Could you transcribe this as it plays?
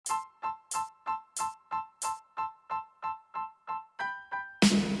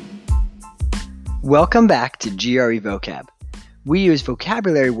Welcome back to GRE Vocab. We use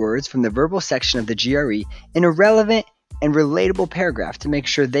vocabulary words from the verbal section of the GRE in a relevant and relatable paragraph to make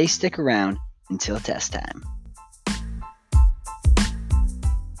sure they stick around until test time.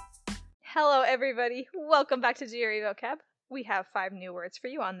 Hello everybody, welcome back to GRE Vocab. We have 5 new words for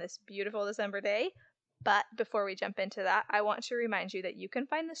you on this beautiful December day. But before we jump into that, I want to remind you that you can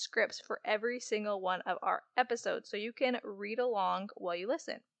find the scripts for every single one of our episodes so you can read along while you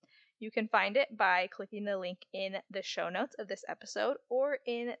listen. You can find it by clicking the link in the show notes of this episode or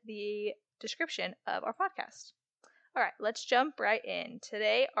in the description of our podcast. All right, let's jump right in.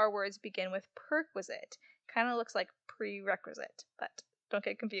 Today, our words begin with perquisite. Kind of looks like prerequisite, but don't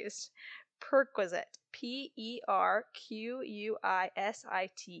get confused. Perquisite,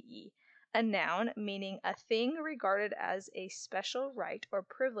 P-E-R-Q-U-I-S-I-T-E. A noun meaning a thing regarded as a special right or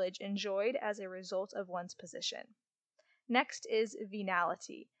privilege enjoyed as a result of one's position. Next is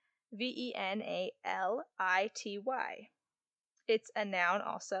venality. V-E-N-A-L-I-T-Y. It's a noun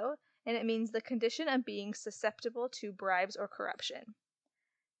also, and it means the condition of being susceptible to bribes or corruption.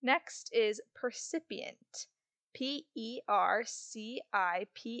 Next is percipient.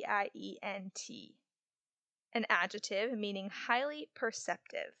 P-E-R-C-I-P-I-E-N-T. An adjective meaning highly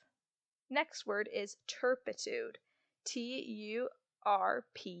perceptive. Next word is turpitude. T-U-R-P-I-T-U-D-E.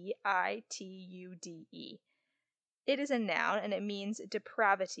 It is a noun and it means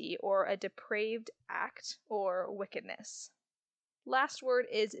depravity or a depraved act or wickedness. Last word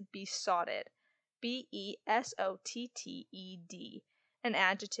is besotted. B-E-S-O-T-T-E-D. An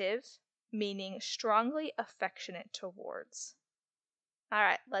adjective meaning strongly affectionate towards. All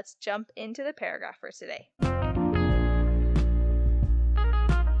right, let's jump into the paragraph for today.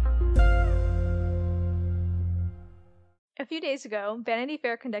 A few days ago, Vanity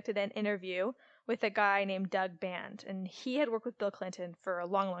Fair conducted an interview with a guy named Doug Band, and he had worked with Bill Clinton for a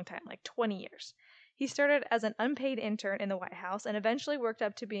long time, like 20 years. He started as an unpaid intern in the White House and eventually worked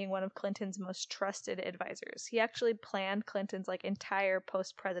up to being one of Clinton's most trusted advisors. He actually planned Clinton's entire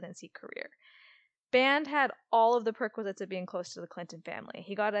post-presidency career. Band had all of the perquisites of being close to the Clinton family.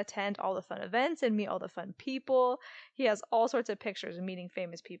 He got to attend all the fun events and meet all the fun people. He has all sorts of pictures of meeting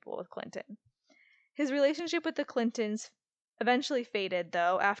famous people with Clinton. His relationship with the Clintons eventually faded,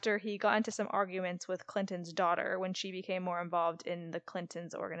 though, after he got into some arguments with Clinton's daughter when she became more involved in the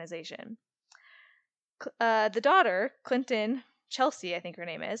Clintons' organization. The daughter, Clinton, Chelsea, I think her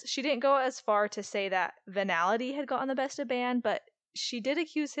name is, she didn't go as far to say that Venality had gotten the best of Band, but she did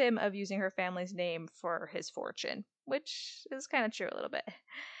accuse him of using her family's name for his fortune, which is kind of true a little bit.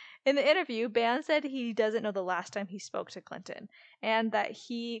 In the interview, Band said he doesn't know the last time he spoke to Clinton, and that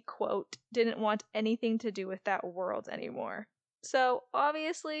he, quote, didn't want anything to do with that world anymore. So,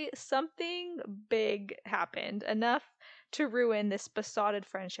 obviously, something big happened, enough to ruin this besotted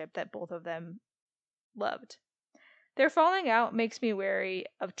friendship that both of them loved. Their falling out makes me wary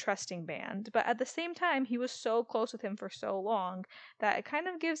of trusting Band, but at the same time, he was so close with him for so long that it kind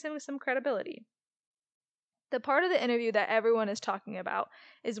of gives him some credibility. The part of the interview that everyone is talking about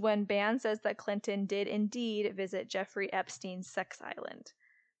is when Band says that Clinton did indeed visit Jeffrey Epstein's sex island.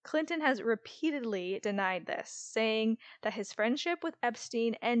 Clinton has repeatedly denied this, saying that his friendship with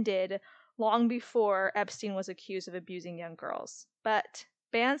Epstein ended long before Epstein was accused of abusing young girls. But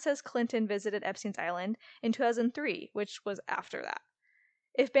Band says Clinton visited Epstein's island in 2003, which was after that.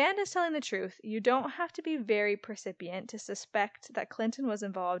 If Band is telling the truth, you don't have to be very percipient to suspect that Clinton was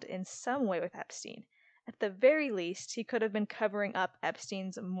involved in some way with Epstein. At the very least, he could have been covering up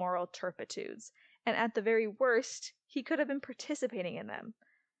Epstein's moral turpitudes, and at the very worst, he could have been participating in them.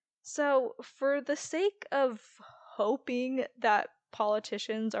 So, for the sake of hoping that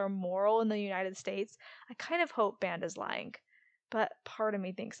politicians are moral in the United States, I kind of hope Band is lying, but part of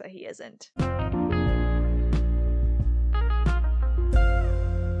me thinks that he isn't.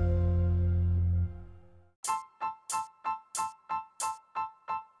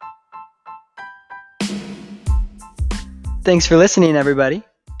 Thanks for listening, everybody.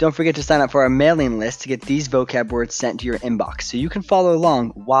 Don't forget to sign up for our mailing list to get these vocab words sent to your inbox so you can follow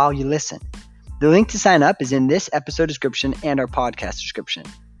along while you listen. The link to sign up is in this episode description and our podcast description.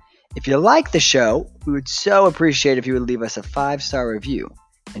 If you like the show, we would so appreciate if you would leave us a 5-star review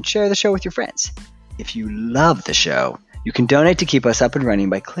and share the show with your friends. If you love the show, you can donate to keep us up and running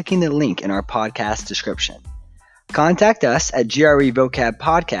by clicking the link in our podcast description. Contact us at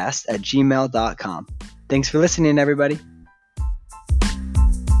grevocabpodcast@gmail.com. Thanks for listening, everybody.